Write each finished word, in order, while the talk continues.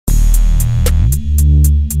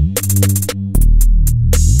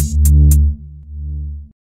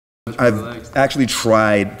I've actually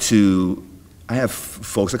tried to. I have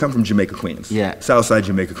folks. I come from Jamaica, Queens. Yeah. Southside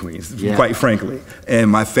Jamaica, Queens. Yeah. Quite frankly, and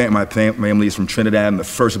my family is from Trinidad. I'm the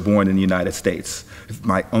firstborn in the United States.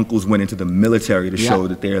 My uncles went into the military to show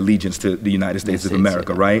that their allegiance to the United States of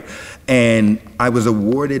America, right? And I was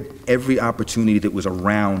awarded every opportunity that was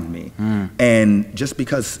around me. And just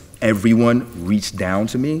because everyone reached down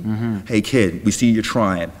to me, hey kid, we see you're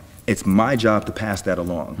trying. It's my job to pass that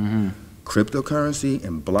along. Cryptocurrency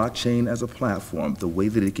and blockchain as a platform, the way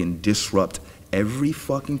that it can disrupt every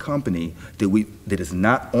fucking company that is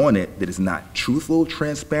not on it, that is not truthful,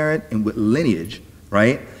 transparent, and with lineage,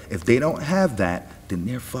 right? If they don't have that, then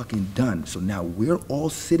they're fucking done. So now we're all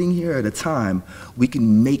sitting here at a time we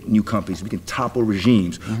can make new companies, we can topple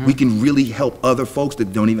regimes, we can really help other folks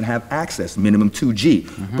that don't even have access, minimum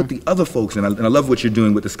 2G. But the other folks, and I love what you're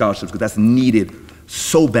doing with the scholarships, because that's needed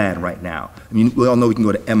so bad right now. I mean, we all know we can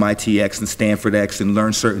go to MITx and StanfordX and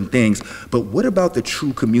learn certain things, but what about the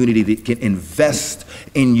true community that can invest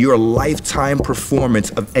in your lifetime performance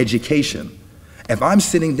of education? If I'm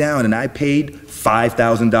sitting down and I paid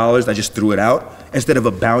 $5,000, I just threw it out, instead of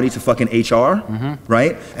a bounty to fucking HR,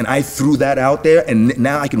 right? And I threw that out there, and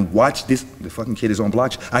now I can watch this, the fucking kid is on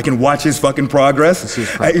blockchain, I can watch his fucking progress,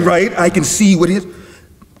 right? I can see what he is.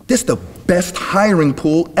 This is the best hiring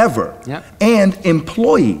pool ever. And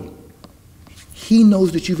employee. He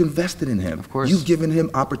knows that you've invested in him. Of course. You've given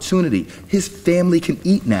him opportunity. His family can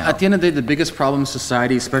eat now. At the end of the day, the biggest problem in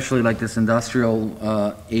society, especially like this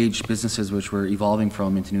industrial age businesses, which we're evolving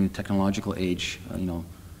from into new technological age, you know,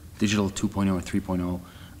 digital 2.0 or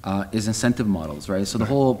 3.0, is incentive models, right? So the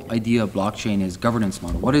whole idea of blockchain is governance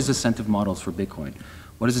model. What is incentive models for Bitcoin?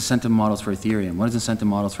 What is incentive models for Ethereum? What is incentive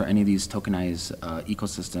models for any of these tokenized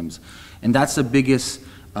ecosystems? And that's the biggest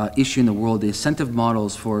issue in the world. The incentive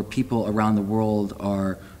models for people around the world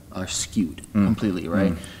are skewed completely,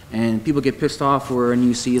 right? And people get pissed off when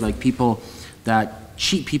you see like people that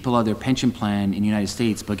cheat people out of their pension plan in the United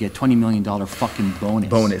States but get $20 million fucking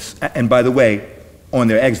bonus. And by the way, on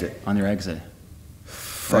their exit. On their exit.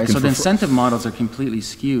 Right? So the incentive models are completely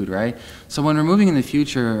skewed, right? So when we're moving in the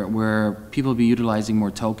future where people will be utilizing more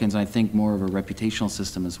tokens, and I think more of a reputational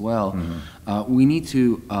system as well, we need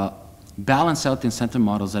to balance out the incentive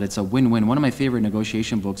models that it's a win-win. One of my favorite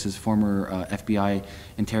negotiation books is former FBI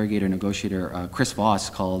interrogator, negotiator Chris Voss,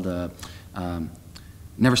 called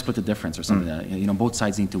Never Split the Difference or something like that. You know, both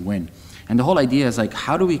sides need to win. And the whole idea is like,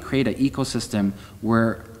 how do we create an ecosystem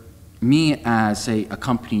where me as, say, a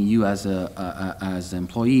company, you as an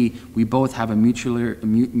employee, we both have a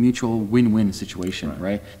mutual win-win situation,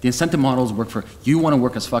 right? The incentive models work for, you want to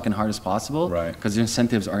work as fucking hard as possible, because the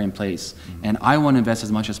incentives are in place. And I want to invest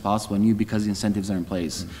as much as possible in you because the incentives are in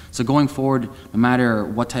place. So going forward, no matter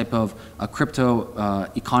what type of crypto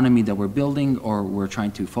economy that we're building or we're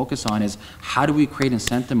trying to focus on, is how do we create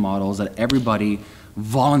incentive models that everybody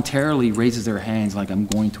voluntarily raises their hands like I'm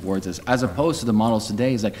going towards this, as opposed to the models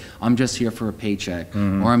today is like I'm just here for a paycheck,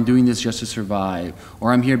 or I'm doing this just to survive,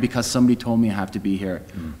 or I'm here because somebody told me I have to be here.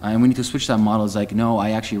 And we need to switch that model. It's like, no,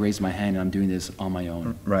 I actually raised my hand and I'm doing this on my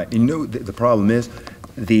own. Right. You know, the problem is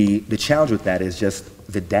the challenge with that is just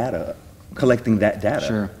the data, collecting that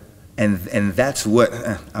data. And that's what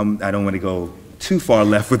I don't want to go too far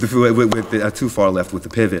left with the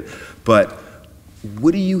pivot, but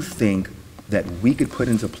what do you think that we could put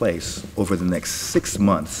into place over the next 6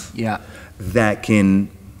 months that can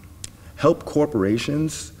help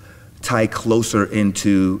corporations tie closer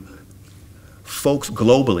into folks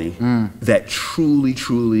globally that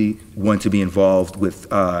truly want to be involved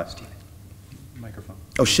with microphone.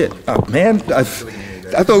 Oh shit, man,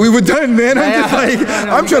 I thought we were done, man.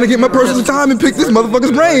 I'm trying to get my personal time and pick this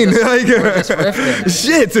motherfucker's brain.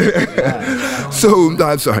 Shit. So,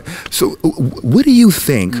 I'm sorry. So, what do you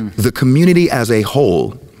think the community as a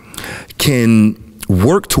whole can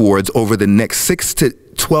work towards over the next 6 to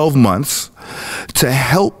 12 months to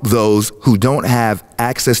help those who don't have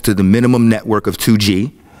access to the minimum network of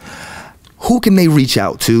 2G? Who can they reach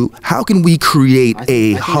out to? How can we create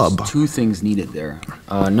a hub? There's two things needed there.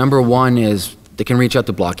 Number one is they can reach out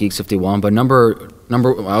to BlockGeeks if they want, but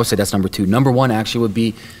I would say that's number two. Number one actually would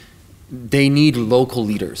be they need local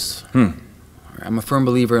leaders. I'm a firm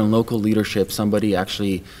believer in local leadership, somebody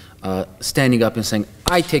actually standing up and saying,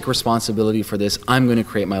 I take responsibility for this, I'm going to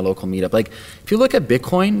create my local meetup. Like, if you look at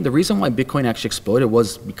Bitcoin, the reason why Bitcoin actually exploded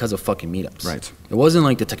was because of fucking meetups. Right. It wasn't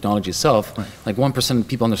like the technology itself. Right. Like 1% of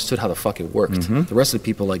people understood how the fuck it worked. The rest of the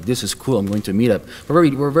people like, this is cool, I'm going to a meetup.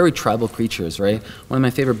 We're very tribal creatures, right? One of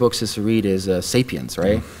my favorite books is to read is Sapiens,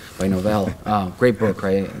 right? By Novell. Great book,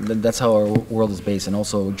 right? That's how our world is based. And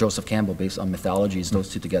also Joseph Campbell, based on mythologies. Those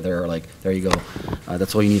two together are like, there you go.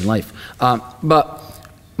 That's all you need in life. But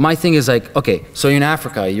my thing is like, okay, so you're in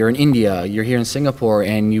Africa, you're in India, you're here in Singapore,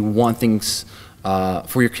 and you want things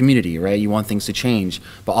for your community, right? You want things to change,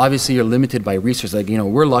 but obviously you're limited by resources. Like, you know,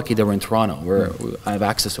 we're lucky that we're in Toronto. I have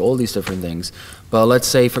access to all these different things. But let's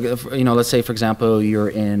say, for example, you're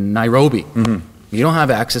in Nairobi. You don't have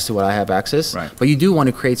access to what I have access, but you do want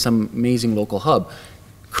to create some amazing local hub.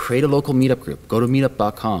 Create a local meetup group. Go to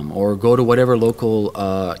meetup.com or go to whatever local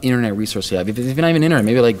internet resource you have. If you're not even internet,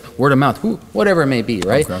 maybe like word of mouth, whatever it may be,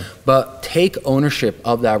 right? Okay. But take ownership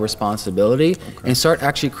of that responsibility and start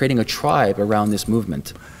actually creating a tribe around this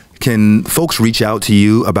movement. Can folks reach out to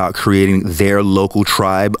you about creating their local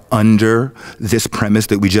tribe under this premise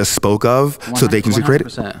that we just spoke of so they can create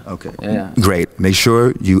it? Okay. Yeah. Great. Make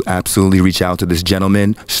sure you absolutely reach out to this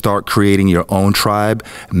gentleman. Start creating your own tribe.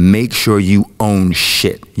 Make sure you own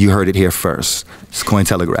shit. You heard it here first. It's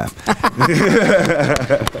Cointelegraph.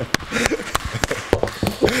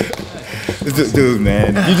 Dude,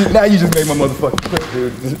 man. Now you just made my motherfucking quick,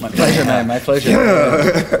 dude. My pleasure, man. My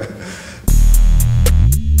pleasure.